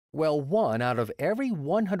Well, 1 out of every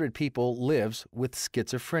 100 people lives with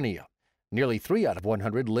schizophrenia. Nearly 3 out of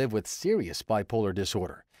 100 live with serious bipolar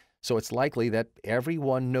disorder. So it's likely that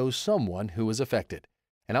everyone knows someone who is affected.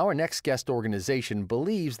 And our next guest organization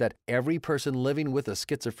believes that every person living with a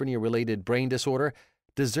schizophrenia-related brain disorder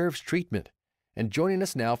deserves treatment. And joining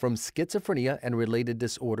us now from Schizophrenia and Related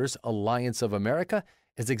Disorders Alliance of America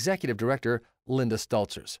is Executive Director Linda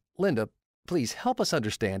Staltzers. Linda, please help us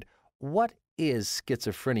understand, what is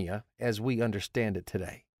schizophrenia as we understand it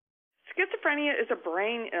today? Schizophrenia is a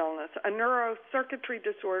brain illness, a neurocircuitry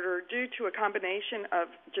disorder due to a combination of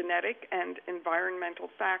genetic and environmental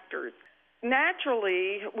factors.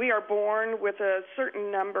 Naturally, we are born with a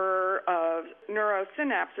certain number of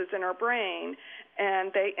neurosynapses in our brain,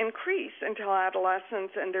 and they increase until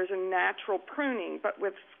adolescence, and there's a natural pruning. But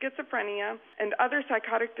with schizophrenia and other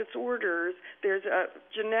psychotic disorders, there's a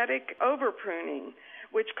genetic overpruning,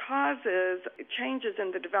 which causes changes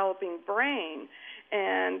in the developing brain,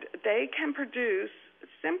 and they can produce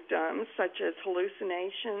symptoms such as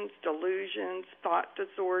hallucinations, delusions, thought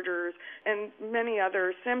disorders, and many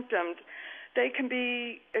other symptoms. They can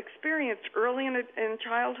be experienced early in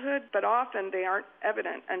childhood, but often they aren't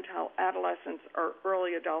evident until adolescence or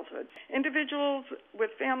early adulthood. Individuals with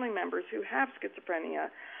family members who have schizophrenia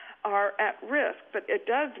are at risk, but it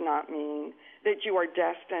does not mean that you are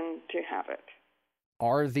destined to have it.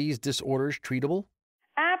 Are these disorders treatable?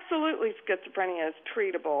 Absolutely, schizophrenia is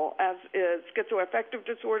treatable, as is schizoaffective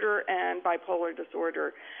disorder and bipolar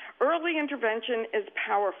disorder. Early intervention is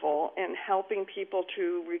powerful in helping people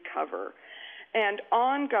to recover, and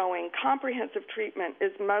ongoing comprehensive treatment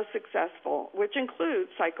is most successful, which includes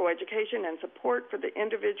psychoeducation and support for the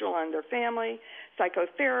individual and their family,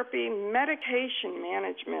 psychotherapy, medication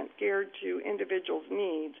management geared to individuals'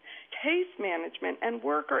 needs, case management, and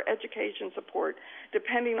work or education support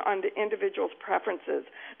depending on the individual's preferences.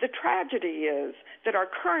 The tragedy is that our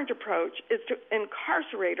current approach is to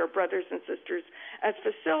incarcerate our brothers and sisters as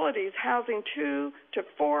facilities housing 200,000 to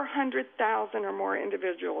 400,000 or more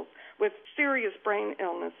individuals with serious brain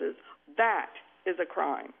illnesses. That is a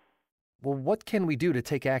crime. Well, what can we do to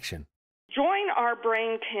take action? Join our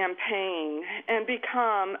brain campaign and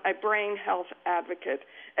become a brain health advocate.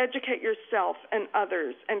 Educate yourself and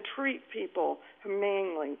others and treat people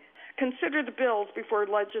humanely. Consider the bills before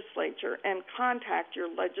legislature and contact your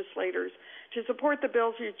legislators to support the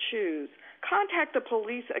bills you choose. Contact the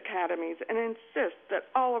police academies and insist that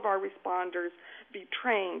all of our responders be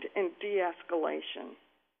trained in de-escalation.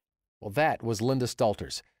 Well, that was Linda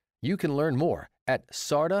Staltzers. You can learn more at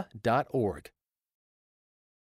sarda.org.